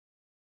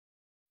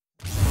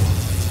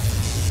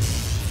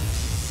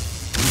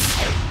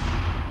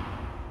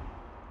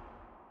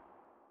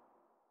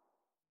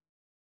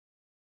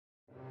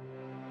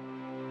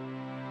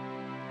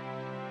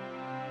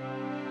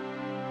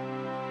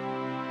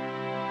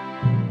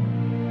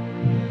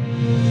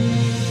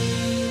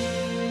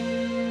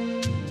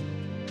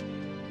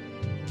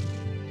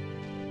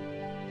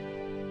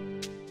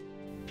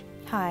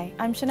Hi,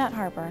 I'm Shanette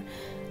Harper,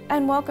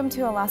 and welcome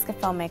to Alaska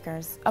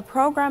Filmmakers, a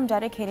program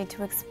dedicated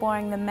to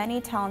exploring the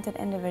many talented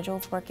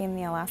individuals working in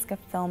the Alaska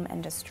film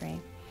industry.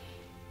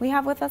 We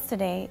have with us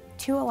today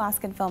two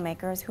Alaskan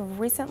filmmakers who have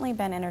recently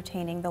been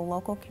entertaining the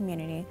local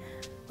community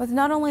with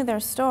not only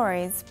their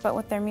stories, but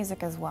with their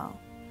music as well.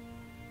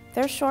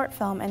 Their short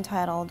film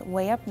entitled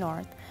Way Up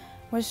North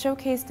was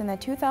showcased in the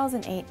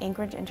 2008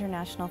 Anchorage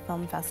International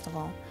Film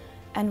Festival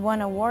and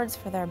won awards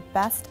for their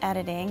Best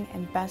Editing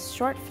and Best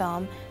Short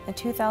Film in the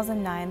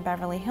 2009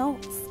 Beverly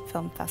Hills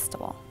Film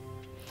Festival.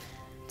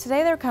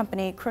 Today their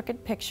company,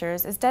 Crooked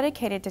Pictures, is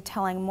dedicated to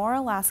telling more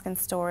Alaskan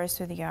stories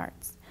through the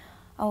arts.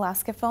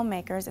 Alaska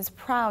Filmmakers is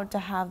proud to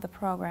have the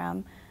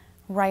program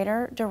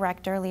writer,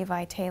 director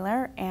Levi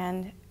Taylor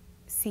and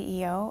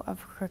CEO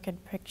of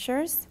Crooked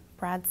Pictures,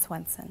 Brad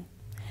Swenson.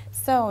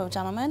 So,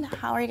 gentlemen,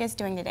 how are you guys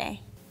doing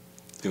today?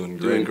 Doing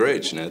great. Doing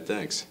great, Shanette,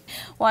 thanks.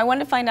 Well, I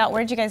wanted to find out,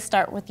 where did you guys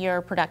start with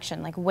your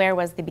production? Like, where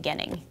was the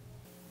beginning?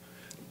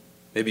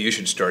 Maybe you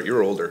should start.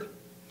 You're older.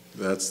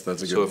 That's a good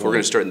point. So if we're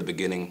going to start in the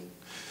beginning,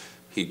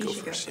 he'd go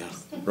first. Yeah.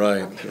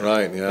 Right.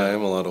 Yeah, I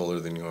am a lot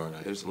older than you are.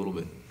 There's a little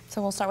bit.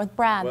 So we'll start with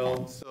Brad then.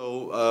 Well,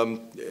 so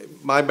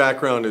my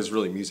background is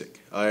really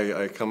music.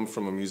 I come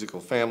from a musical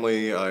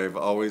family. I've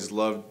always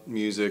loved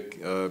music,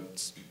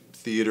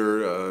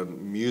 theater,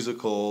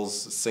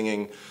 musicals,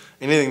 singing,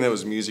 anything that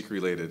was music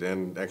related,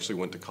 and actually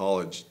went to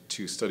college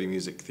to study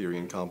music theory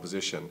and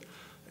composition.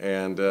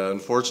 And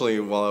unfortunately,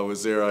 while I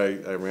was there,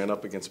 I ran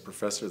up against a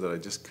professor that I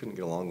just couldn't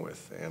get along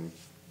with, and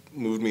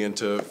moved me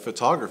into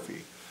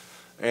photography.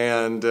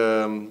 And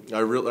I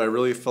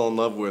really fell in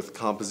love with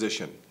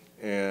composition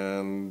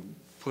and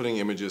putting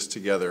images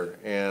together.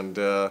 And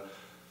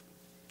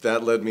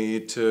that led me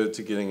to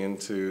getting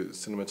into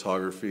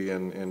cinematography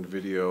and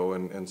video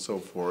and so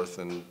forth.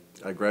 And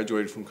I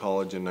graduated from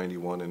college in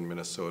 '91 in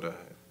Minnesota.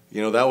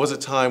 You know, that was a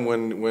time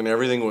when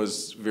everything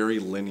was very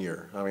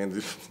linear. I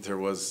mean,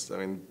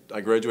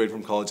 I graduated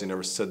from college and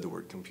never said the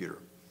word computer.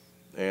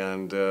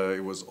 And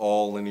it was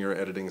all linear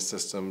editing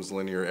systems,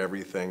 linear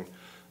everything.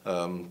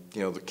 You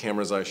know, the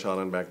cameras I shot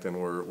on back then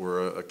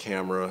were a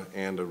camera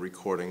and a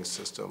recording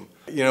system.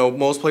 You know,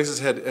 most places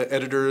had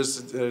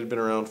editors that had been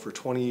around for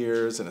 20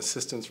 years and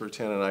assistants for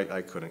 10, and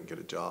I couldn't get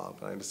a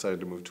job. I decided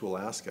to move to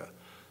Alaska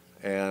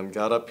and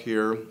got up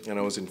here, and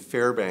I was in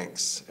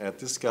Fairbanks at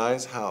this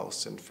guy's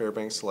house in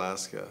Fairbanks,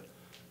 Alaska.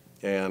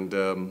 And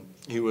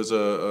he was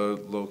a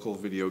local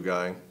video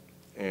guy,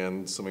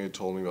 and somebody had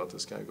told me about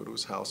this guy. I go to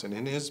his house, and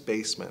in his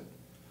basement,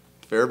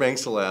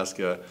 Fairbanks,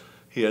 Alaska,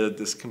 he had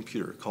this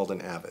computer called an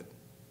Avid,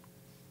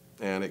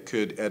 and it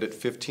could edit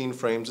 15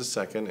 frames a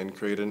second and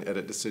create an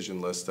edit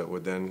decision list that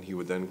he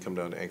would then come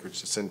down to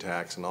Anchorage to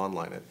syntax and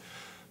online it.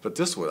 But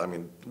this was, I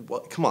mean,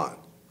 what, come on,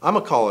 I'm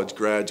a college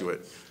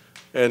graduate,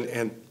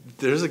 and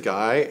there's a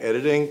guy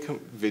editing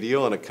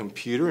video on a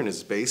computer in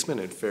his basement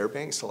in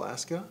Fairbanks,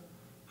 Alaska.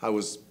 I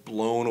was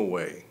blown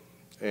away,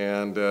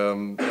 and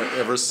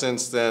ever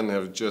since then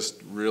have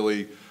just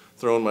really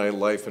thrown my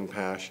life and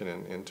passion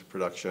into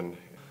production.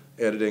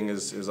 Editing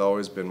has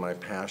always been my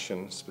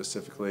passion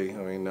specifically. I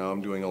mean, now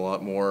I'm doing a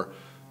lot more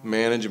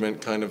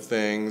management kind of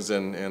things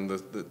and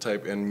the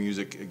type, and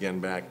music again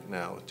back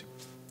now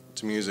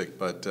to music,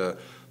 but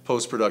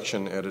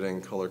post-production, editing,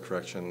 color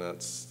correction,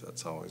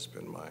 that's always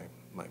been my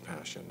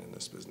passion in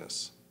this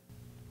business.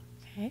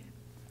 Okay,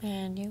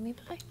 and you,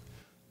 Levi?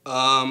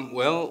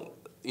 Well,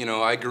 you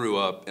know, I grew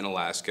up in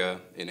Alaska,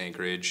 in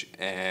Anchorage,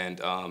 and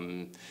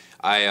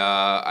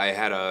I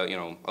had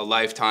a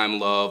lifetime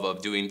love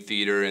of doing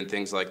theater and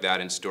things like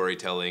that, and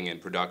storytelling and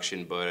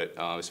production. But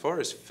as far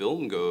as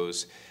film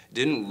goes,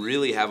 didn't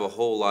really have a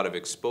whole lot of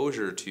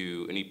exposure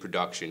to any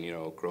production. You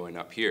know, growing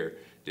up here,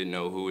 didn't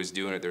know who was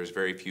doing it. There was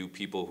very few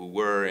people who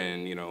were,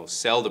 and you know,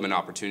 seldom an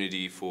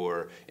opportunity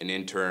for an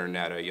intern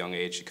at a young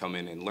age to come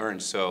in and learn.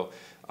 So.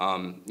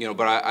 You know,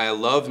 but I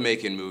loved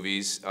making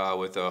movies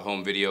with a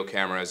home video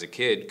camera as a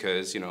kid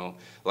because, you know,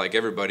 like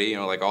everybody, you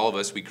know, like all of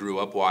us, we grew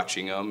up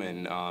watching them.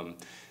 And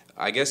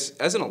I guess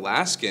as an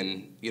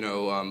Alaskan, you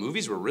know,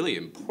 movies were really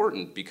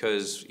important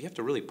because you have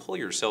to really pull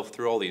yourself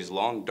through all these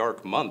long,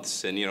 dark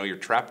months. And, you know, you're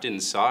trapped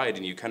inside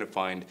and you kind of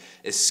find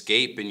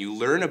escape. And you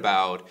learn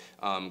about,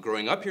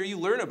 growing up here, you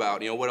learn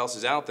about, you know, what else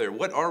is out there.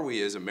 What are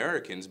we as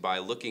Americans by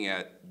looking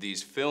at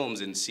these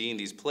films and seeing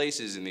these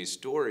places and these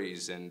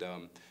stories. And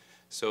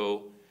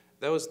so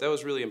that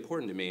was really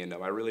important to me, and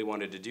I really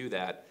wanted to do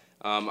that.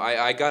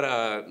 I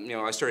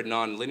started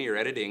non-linear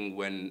editing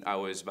when I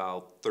was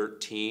about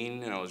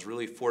 13, and I was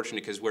really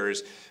fortunate because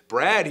whereas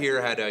Brad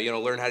here had to, you know,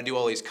 learn how to do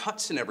all these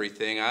cuts and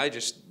everything, I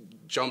just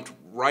jumped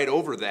right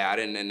over that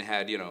and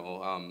had, you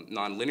know,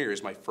 non-linear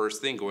as my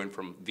first thing, going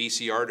from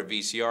VCR to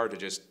VCR to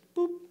just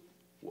boop,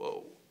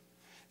 whoa.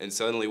 And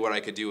suddenly what I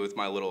could do with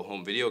my little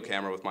home video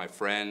camera with my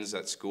friends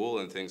at school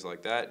and things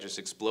like that just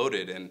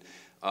exploded, and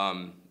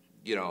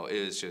you know,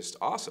 it was just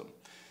awesome.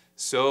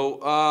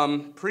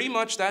 So pretty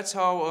much that's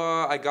how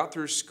I got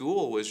through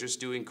school, was just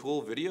doing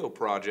cool video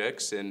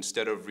projects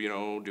instead of, you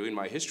know, doing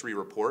my history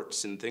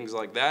reports and things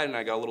like that, and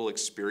I got a little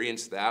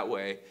experience that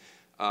way.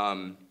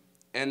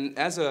 And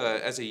as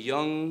a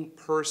young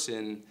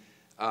person,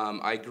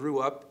 I grew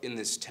up in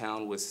this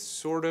town with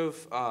sort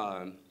of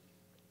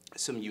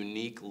some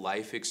unique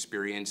life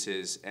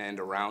experiences and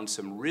around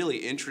some really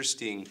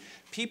interesting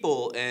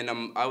people. And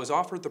I was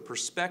offered the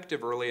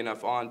perspective early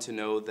enough on to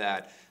know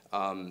that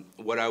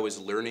what I was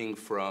learning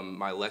from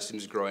my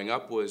lessons growing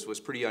up was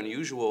pretty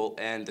unusual,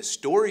 and the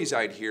stories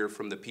I'd hear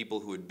from the people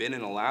who had been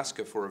in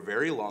Alaska for a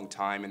very long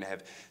time and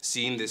have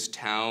seen this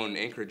town,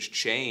 Anchorage,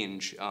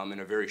 change in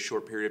a very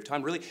short period of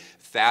time really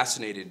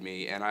fascinated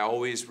me. And I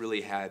always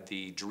really had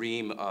the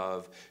dream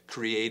of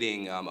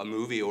creating a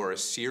movie or a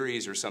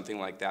series or something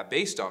like that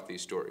based off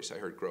these stories I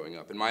heard growing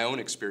up and my own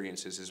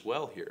experiences as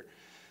well here.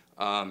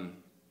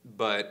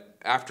 But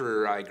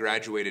after I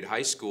graduated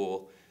high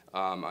school,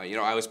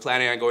 I was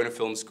planning on going to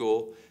film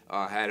school,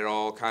 had it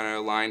all kind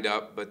of lined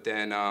up, but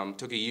then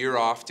took a year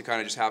off to kind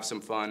of just have some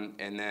fun,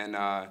 and then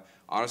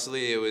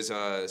honestly, it was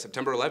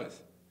September 11th.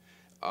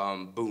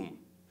 Boom.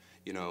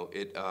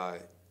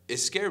 It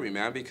scared me,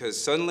 man,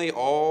 because suddenly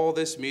all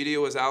this media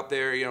was out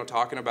there,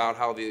 talking about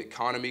how the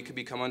economy could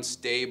become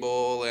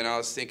unstable, and I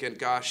was thinking,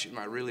 gosh, am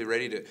I really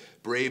ready to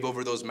brave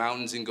over those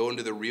mountains and go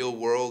into the real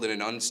world in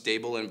an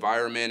unstable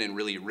environment and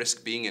really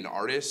risk being an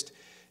artist?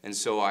 And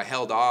so I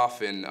held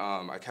off, and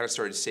I kind of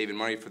started saving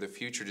money for the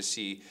future to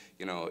see,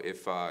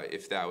 if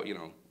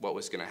that, what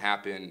was going to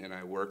happen. And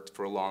I worked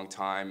for a long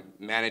time,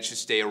 managed to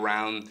stay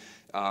around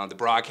the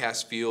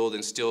broadcast field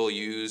and still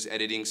use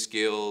editing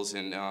skills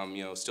and,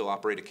 still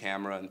operate a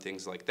camera and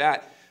things like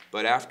that.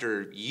 But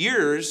after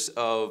years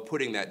of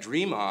putting that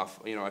dream off,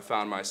 I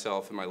found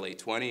myself in my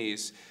late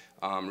 20s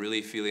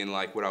really feeling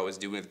like what I was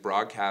doing with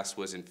broadcast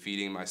wasn't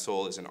feeding my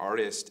soul as an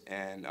artist,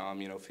 and,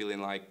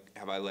 feeling like,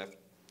 have I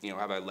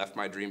left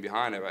my dream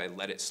behind? Have I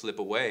let it slip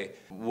away?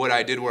 What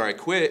I did where I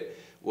quit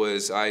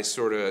was I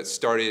sort of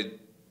started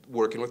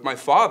working with my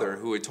father,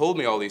 who had told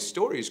me all these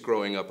stories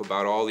growing up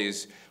about all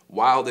these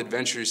wild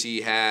adventures he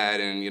had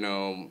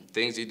and,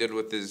 things he did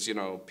with his,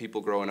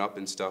 people growing up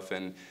and stuff.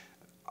 And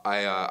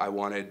I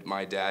wanted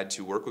my dad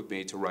to work with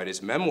me to write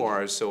his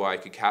memoirs so I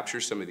could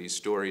capture some of these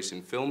stories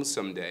in film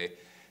someday.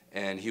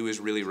 And he was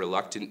really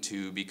reluctant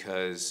to,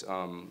 because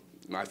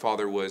my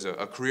father was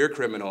a career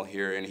criminal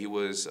here, and he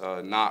was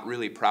not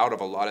really proud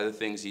of a lot of the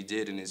things he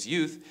did in his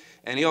youth.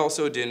 And he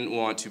also didn't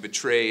want to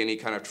betray any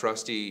kind of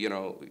trust he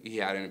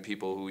had in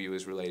people who he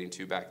was relating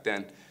to back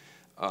then.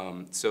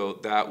 So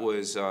that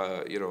was,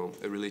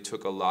 it really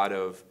took a lot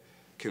of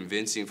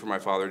convincing for my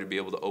father to be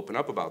able to open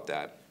up about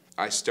that.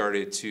 I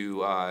started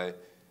to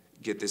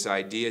get this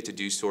idea to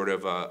do sort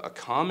of a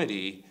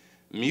comedy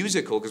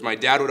musical, because my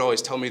dad would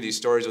always tell me these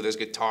stories with his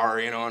guitar,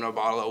 and a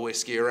bottle of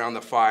whiskey around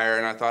the fire,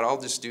 and I thought I'll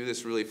just do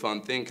this really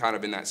fun thing kind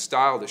of in that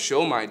style to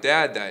show my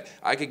dad that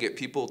I could get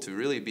people to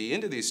really be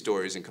into these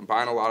stories and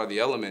combine a lot of the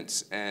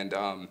elements. And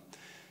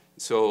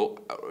so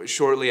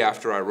shortly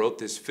after I wrote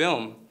this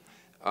film,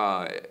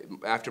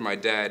 after my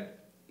dad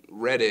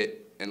read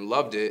it and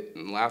loved it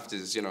and laughed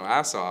his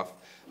ass off,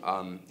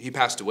 he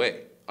passed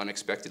away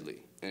unexpectedly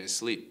in his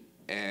sleep.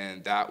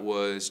 And that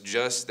was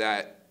just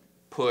that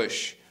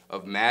push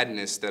of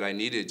madness that I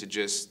needed to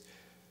just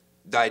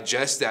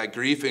digest that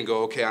grief and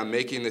go, okay, I'm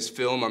making this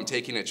film, I'm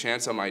taking a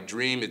chance on my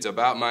dream, it's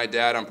about my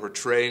dad, I'm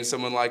portraying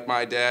someone like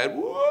my dad,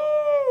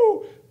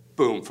 woo!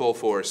 Boom, full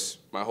force,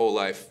 my whole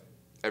life.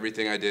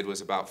 Everything I did was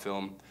about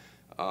film.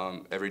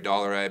 Every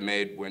dollar I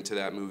made went to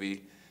that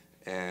movie,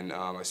 and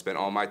I spent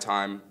all my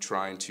time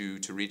trying to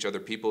reach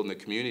other people in the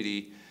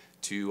community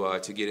to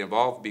get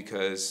involved,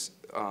 because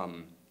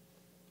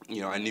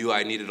I knew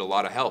I needed a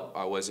lot of help.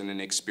 I wasn't an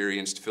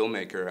experienced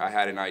filmmaker. I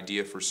had an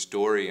idea for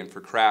story and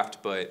for craft,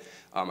 but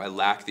I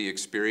lacked the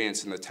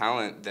experience and the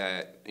talent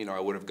that I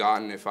would have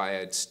gotten if I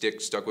had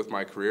stuck with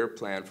my career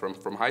plan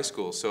from high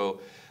school.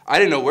 So I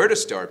didn't know where to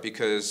start,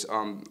 because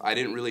I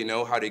didn't really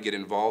know how to get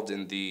involved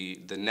in the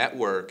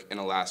network in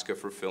Alaska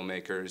for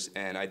filmmakers,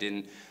 and I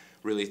didn't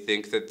really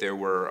think that there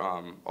were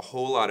a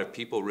whole lot of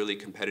people really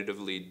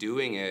competitively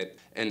doing it.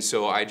 And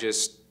so I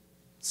just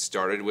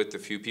started with the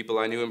few people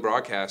I knew in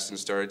broadcast and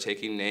started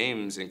taking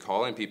names and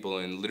calling people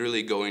and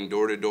literally going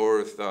door to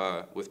door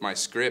with my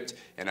script.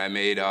 And I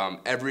made I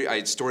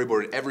had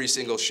storyboarded every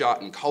single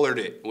shot and colored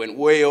it, went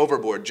way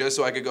overboard just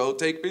so I could go,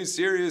 take me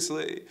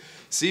seriously,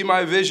 see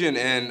my vision.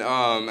 And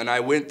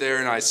I went there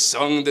and I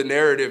sung the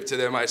narrative to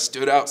them. I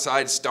stood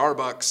outside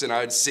Starbucks and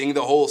I'd sing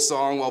the whole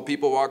song while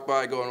people walked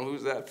by going,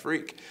 who's that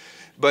freak?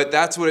 But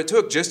that's what it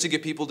took, just to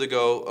get people to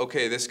go,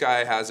 okay, this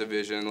guy has a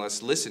vision,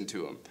 let's listen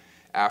to him.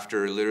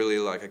 After literally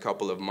like a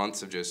couple of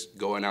months of just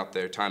going out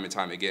there time and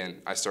time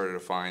again, I started to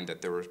find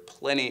that there were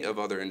plenty of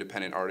other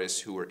independent artists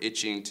who were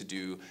itching to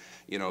do,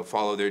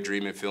 follow their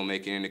dream in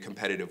filmmaking in a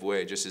competitive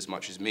way just as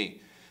much as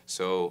me.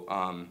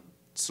 So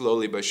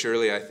slowly but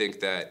surely, I think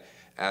that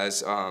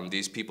as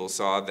these people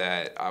saw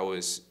that I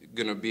was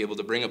going to be able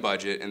to bring a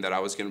budget and that I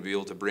was going to be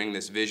able to bring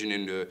this vision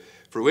into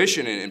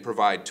fruition and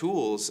provide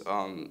tools,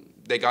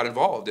 they got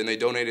involved and they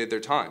donated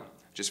their time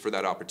just for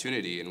that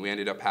opportunity. And we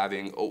ended up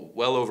having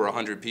well over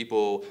 100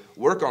 people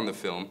work on the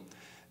film,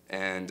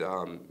 and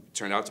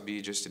turned out to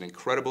be just an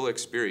incredible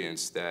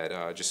experience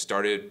that just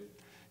started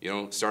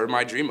started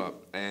my dream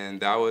up. And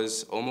that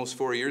was almost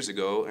 4 years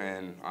ago,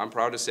 and I'm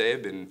proud to say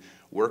I've been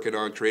working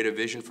on creative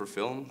vision for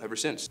film ever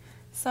since.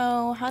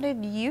 So how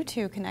did you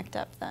two connect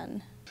up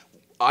then?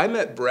 I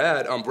met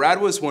Brad. Brad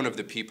was one of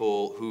the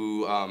people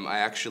who I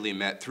actually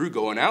met through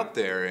going out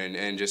there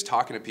and just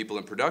talking to people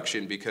in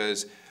production,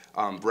 because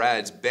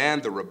Brad's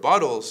band, The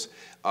Rebuttals,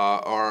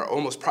 are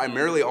almost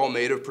primarily all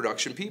made of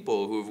production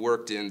people who've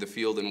worked in the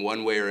field in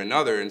one way or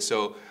another. And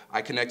so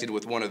I connected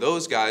with one of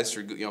those guys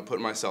through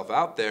putting myself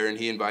out there, and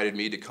he invited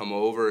me to come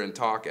over and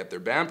talk at their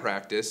band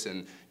practice.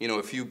 And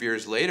a few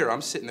beers later,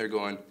 I'm sitting there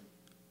going,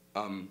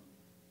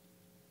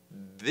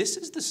 this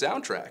is the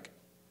soundtrack.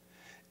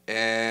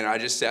 And I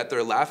just sat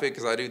there laughing,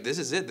 because this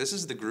is it. This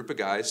is the group of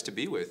guys to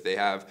be with. They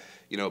have,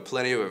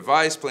 plenty of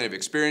advice, plenty of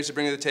experience to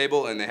bring to the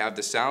table, and they have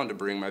the sound to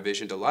bring my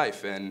vision to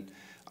life. And,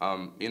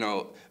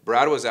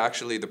 Brad was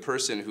actually the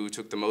person who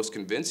took the most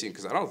convincing,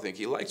 because I don't think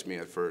he liked me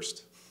at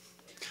first.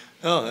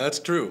 Oh, that's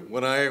true.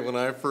 When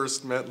I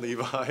first met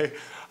Levi,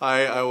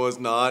 I was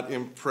not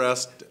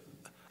impressed.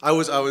 I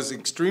was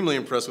extremely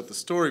impressed with the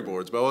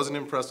storyboards, but I wasn't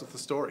impressed with the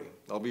story.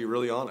 I'll be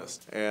really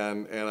honest.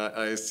 And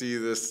I see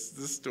this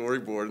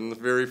storyboard, and the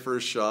very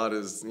first shot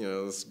is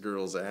this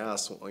girl's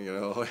ass,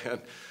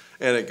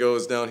 and it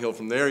goes downhill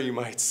from there, you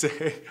might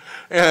say.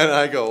 And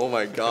I go, oh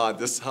my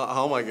God,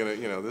 how am I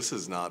gonna, this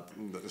is not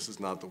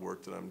the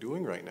work that I'm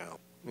doing right now.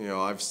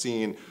 I've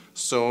seen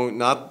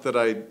not that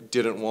I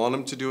didn't want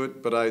him to do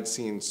it, but I'd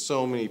seen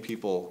so many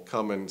people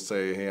come and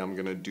say, hey, I'm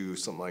gonna do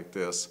something like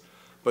this,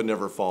 but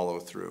never follow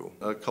through.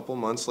 A couple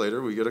months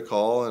later, we get a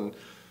call, and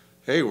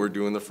hey, we're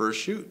doing the first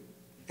shoot.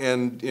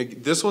 And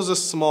this was a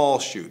small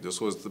shoot. This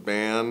was the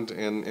band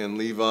and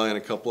Levi and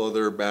a couple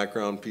other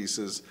background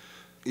pieces.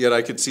 Yet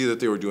I could see that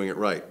they were doing it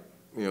right.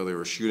 They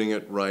were shooting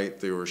it right.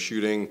 They were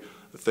shooting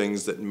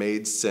things that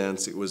made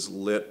sense. It was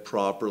lit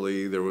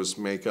properly. There was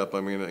makeup.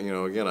 I mean,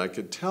 again, I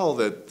could tell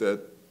that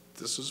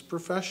this was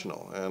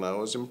professional, and I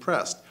was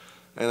impressed.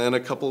 And then a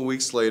couple of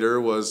weeks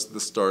later was the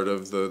start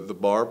of the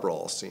bar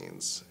brawl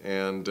scenes.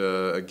 And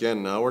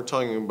again, now we're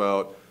talking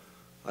about,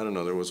 I don't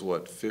know, there was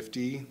what,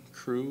 50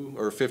 crew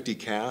or 50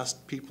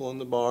 cast people in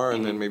the bar,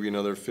 and then maybe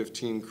another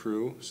 15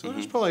 crew. So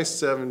there's probably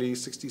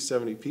 60,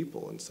 70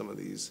 people in some of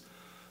these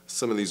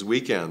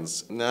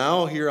weekends.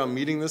 Now here I'm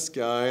meeting this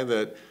guy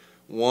that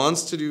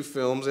wants to do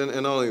films, and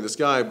not only this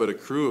guy, but a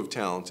crew of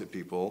talented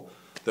people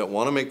that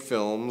want to make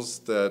films,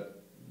 that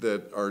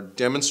are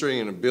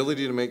demonstrating an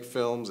ability to make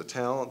films, a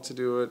talent to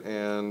do it,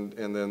 and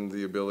then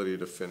the ability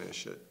to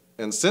finish it.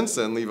 And since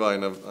then, Levi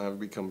and I have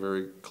become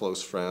very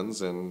close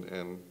friends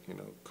and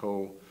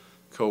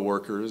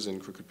co-workers in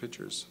Crooked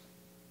Pictures.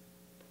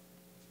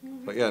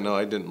 But yeah, no,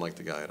 I didn't like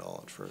the guy at all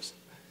at first.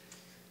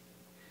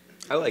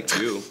 I liked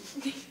you.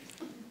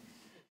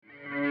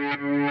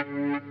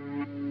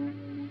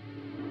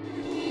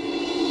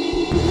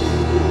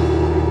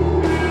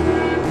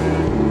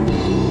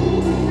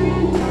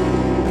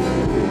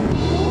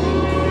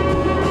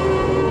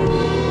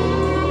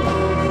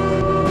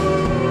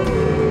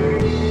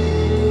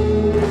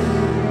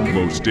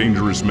 Most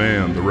dangerous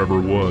man there ever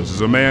was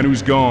is a man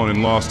who's gone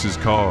and lost his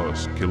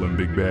cause. Killing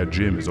Big Bad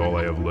Jim is all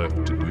I have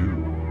left to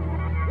do.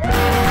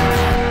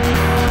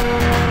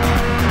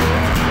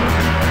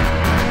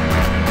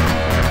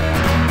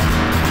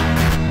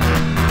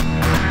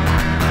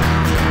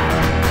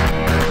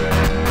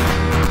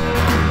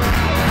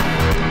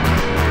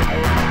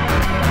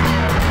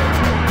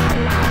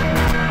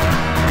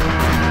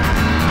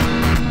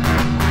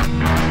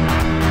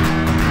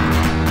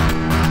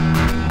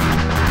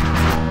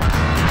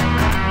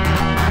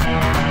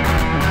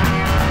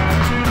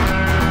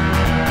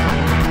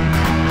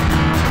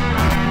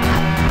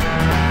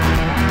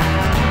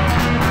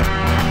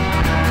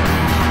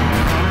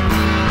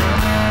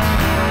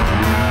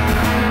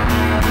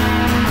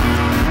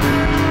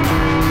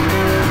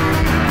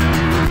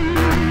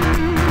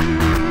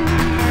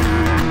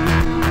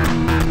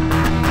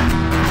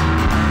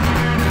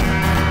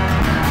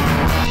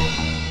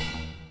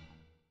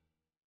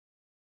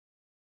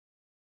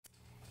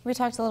 We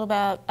talked a little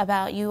bit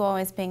about you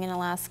always being in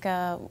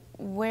Alaska.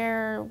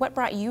 What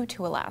brought you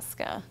to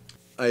Alaska?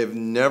 I have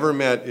never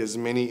met as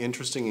many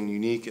interesting and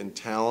unique and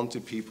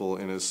talented people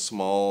in as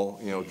small,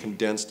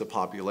 condensed a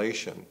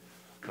population.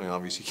 I mean,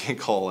 obviously you can't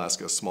call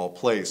Alaska a small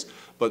place,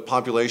 but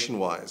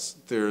population-wise,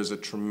 there's a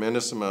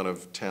tremendous amount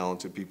of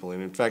talented people.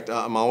 And in fact,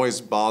 I'm always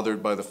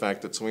bothered by the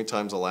fact that so many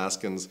times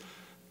Alaskans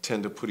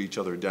tend to put each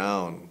other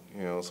down.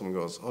 Someone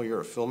goes, oh,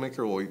 you're a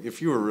filmmaker? Well, if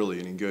you were really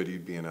any good,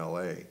 you'd be in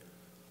LA.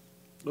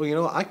 Well,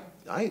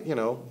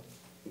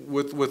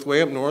 with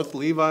Way Up North,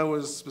 Levi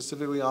was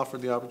specifically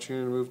offered the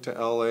opportunity to move to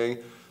LA.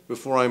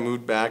 Before I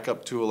moved back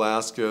up to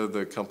Alaska,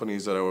 the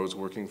companies that I was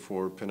working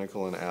for,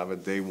 Pinnacle and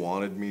Avid, they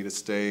wanted me to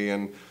stay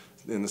in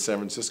the San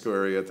Francisco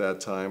area at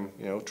that time.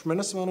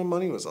 Tremendous amount of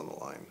money was on the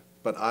line.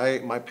 But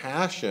my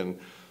passion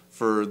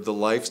for the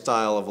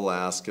lifestyle of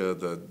Alaska,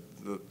 the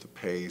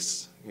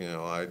pace,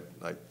 I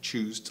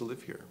choose to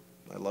live here.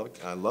 I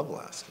love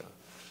Alaska.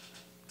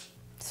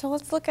 So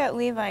let's look at,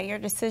 Levi, your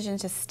decision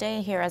to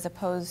stay here as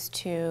opposed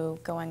to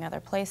going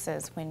other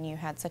places when you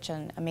had such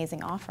an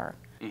amazing offer.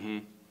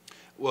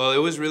 Well, it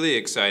was really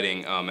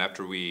exciting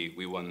after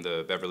we won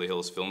the Beverly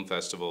Hills Film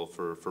Festival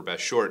for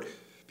Best Short,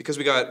 because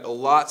we met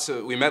lots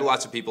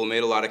of people,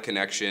 made a lot of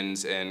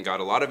connections, and got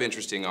a lot of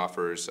interesting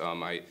offers.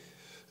 I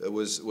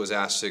was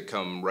asked to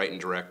come write and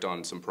direct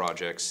on some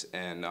projects,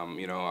 and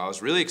you know, I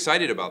was really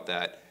excited about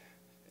that.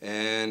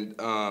 And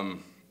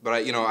but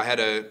I had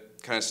to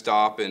kind of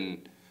stop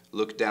and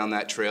look down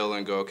that trail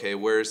and go, okay,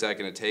 where is that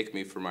going to take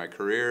me for my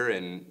career?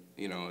 And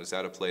you know, is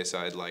that a place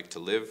I'd like to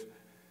live?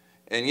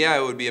 And yeah,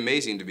 it would be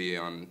amazing to be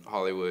on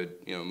Hollywood,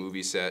 you know,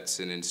 movie sets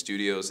and in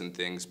studios and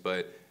things,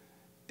 but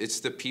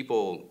it's the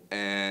people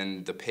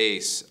and the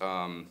pace.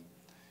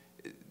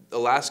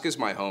 Alaska's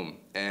my home,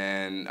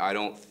 and I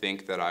don't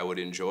think that I would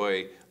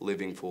enjoy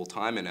living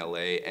full-time in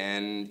LA.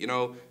 And you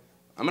know,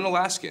 I'm an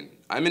Alaskan,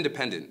 I'm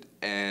independent,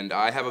 and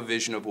I have a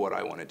vision of what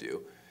I want to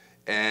do.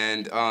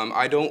 And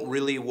I don't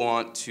really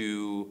want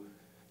to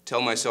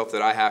tell myself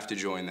that I have to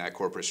join that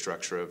corporate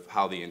structure of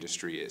how the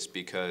industry is,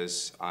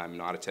 because I'm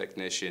not a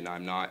technician,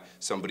 I'm not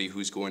somebody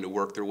who's going to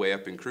work their way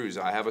up in crews.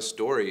 I have a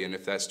story, and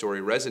if that story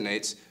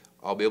resonates,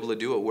 I'll be able to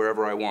do it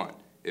wherever I want,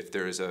 if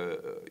there's a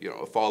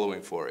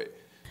following for it.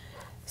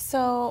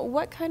 So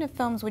what kind of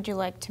films would you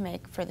like to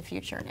make for the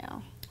future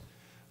now?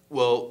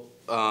 Well,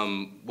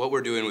 what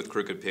we're doing with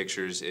Crooked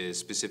Pictures is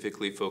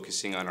specifically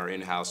focusing on our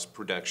in-house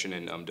production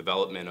and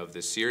development of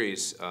this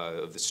series,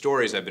 of the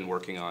stories I've been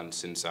working on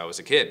since I was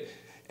a kid.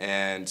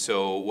 And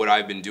so what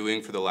I've been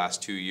doing for the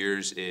last 2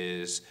 years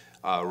is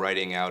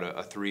writing out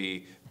a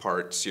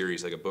 3-part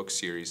series, like a book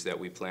series that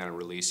we plan on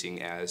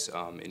releasing as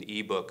an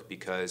ebook,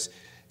 because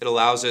it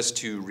allows us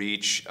to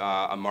reach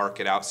a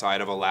market outside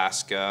of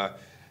Alaska,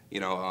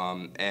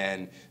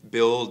 and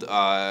build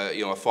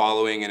a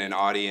following and an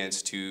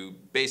audience to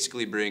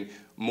basically bring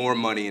more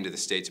money into the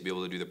state to be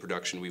able to do the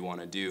production we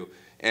want to do.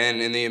 And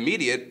in the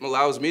immediate,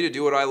 allows me to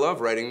do what I love,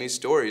 writing these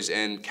stories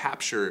and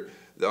capture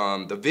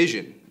the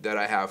vision that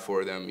I have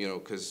for them,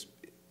 because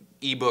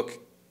ebook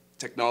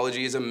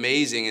technology is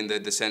amazing in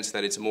the sense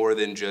that it's more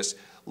than just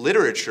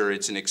literature,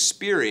 it's an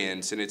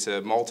experience, and it's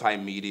a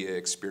multimedia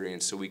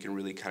experience, so we can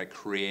really kind of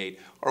create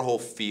our whole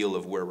feel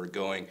of where we're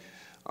going.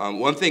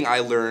 One thing I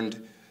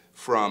learned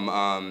from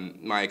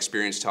my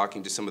experience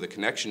talking to some of the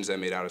connections I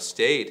made out of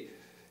state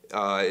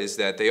is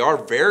that they are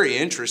very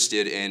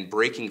interested in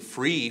breaking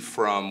free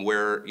from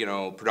where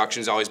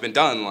production's always been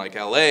done, like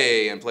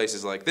LA and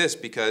places like this,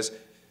 because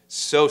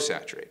so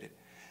saturated.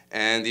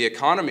 And the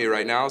economy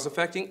right now is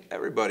affecting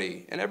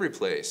everybody and every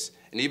place.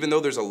 And even though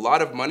there's a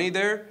lot of money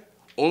there,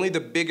 only the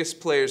biggest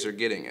players are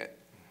getting it.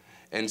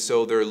 And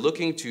so they're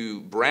looking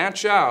to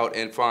branch out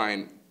and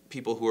find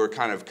people who are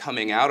kind of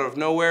coming out of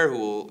nowhere,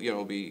 who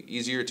will be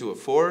easier to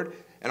afford.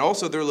 And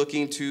also they're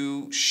looking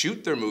to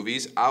shoot their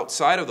movies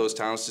outside of those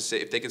towns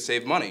to if they could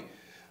save money,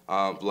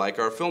 like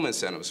our film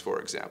incentives, for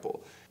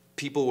example.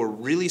 People were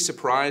really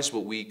surprised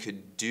what we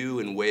could do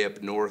in way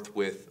up north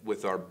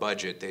with our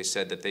budget. They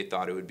said that they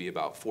thought it would be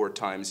about 4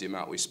 times the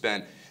amount we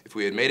spent if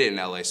we had made it in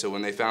LA. So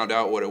when they found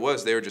out what it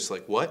was, they were just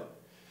like, what?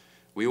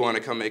 We want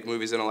to come make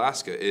movies in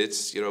Alaska.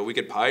 It's, we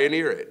could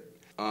pioneer it.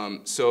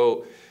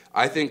 So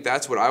I think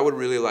that's what I would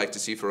really like to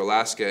see for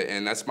Alaska,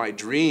 and that's my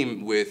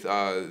dream with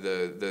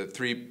the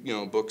 3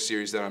 book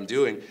series that I'm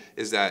doing,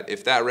 is that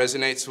if that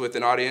resonates with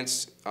an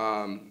audience,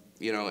 and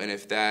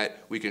if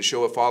that we can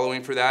show a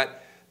following for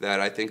that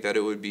I think that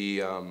it would be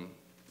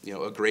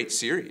a great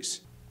series.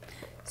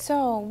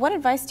 So what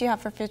advice do you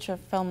have for future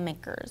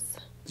filmmakers?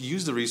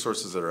 Use the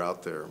resources that are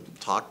out there.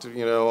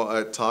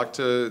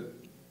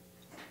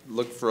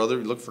 Look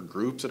for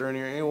groups that are in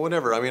your area,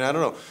 whatever. I mean, I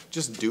don't know.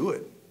 Just do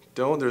it.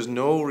 There's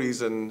no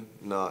reason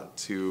not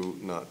to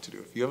do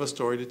it. If you have a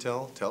story to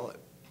tell it.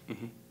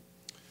 Mm-hmm.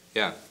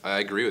 Yeah, I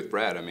agree with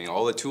Brad. I mean,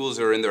 all the tools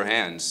are in their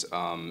hands,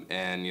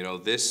 and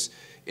this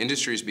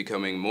industry is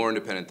becoming more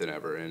independent than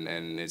ever,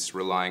 and it's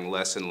relying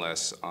less and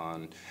less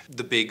on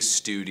the big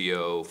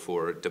studio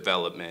for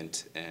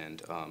development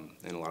and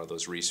a lot of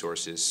those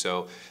resources.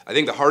 So I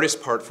think the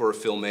hardest part for a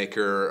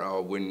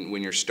filmmaker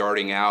when you're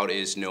starting out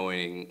is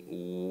knowing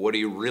what do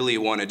you really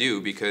want to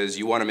do, because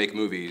you want to make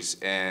movies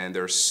and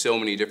there are so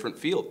many different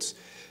fields.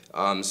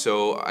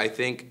 So I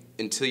think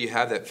until you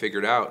have that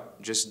figured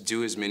out, just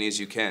do as many as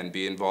you can.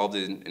 Be involved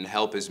in and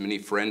help as many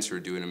friends who are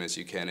doing them as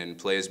you can, and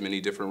play as many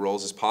different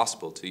roles as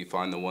possible till you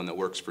find the one that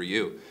works for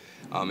you.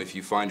 If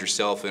you find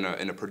yourself in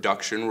a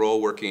production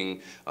role,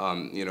 working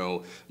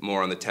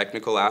more on the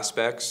technical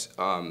aspects,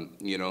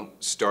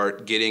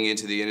 start getting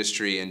into the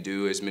industry and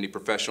do as many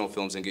professional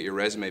films and get your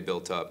resume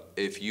built up.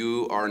 If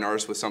you are an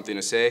artist with something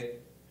to say,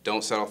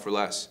 don't settle for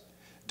less.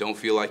 Don't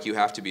feel like you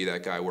have to be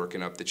that guy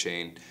working up the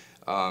chain,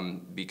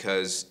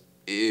 because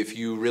if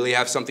you really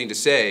have something to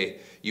say,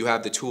 you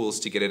have the tools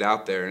to get it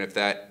out there, and if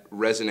that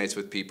resonates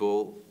with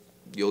people,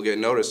 you'll get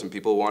noticed and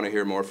people want to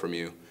hear more from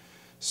you.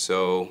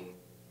 So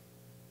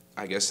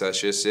I guess that's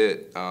just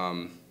it.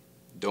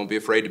 Don't be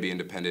afraid to be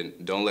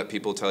independent. Don't let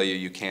people tell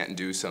you can't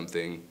do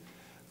something.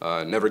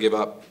 Never give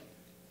up.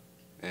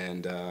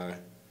 And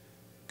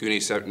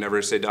Goonies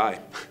never say die.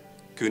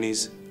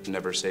 Goonies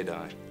never say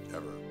die.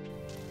 Ever.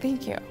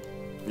 Thank you.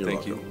 You're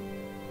Thank welcome.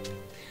 you.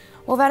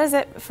 Well, that is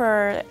it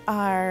for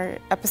our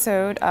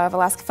episode of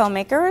Alaska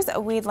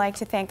Filmmakers. We'd like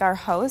to thank our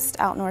host,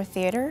 Out North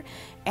Theater,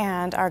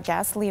 and our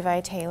guests,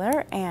 Levi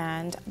Taylor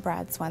and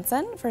Brad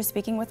Swenson, for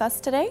speaking with us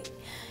today.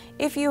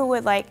 If you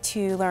would like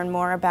to learn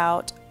more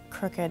about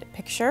Crooked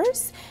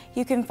Pictures,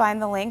 you can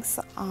find the links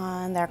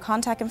on their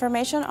contact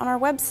information on our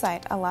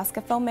website,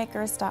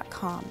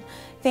 alaskafilmmakers.com.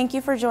 Thank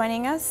you for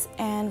joining us,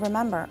 and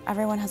remember,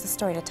 everyone has a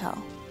story to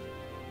tell.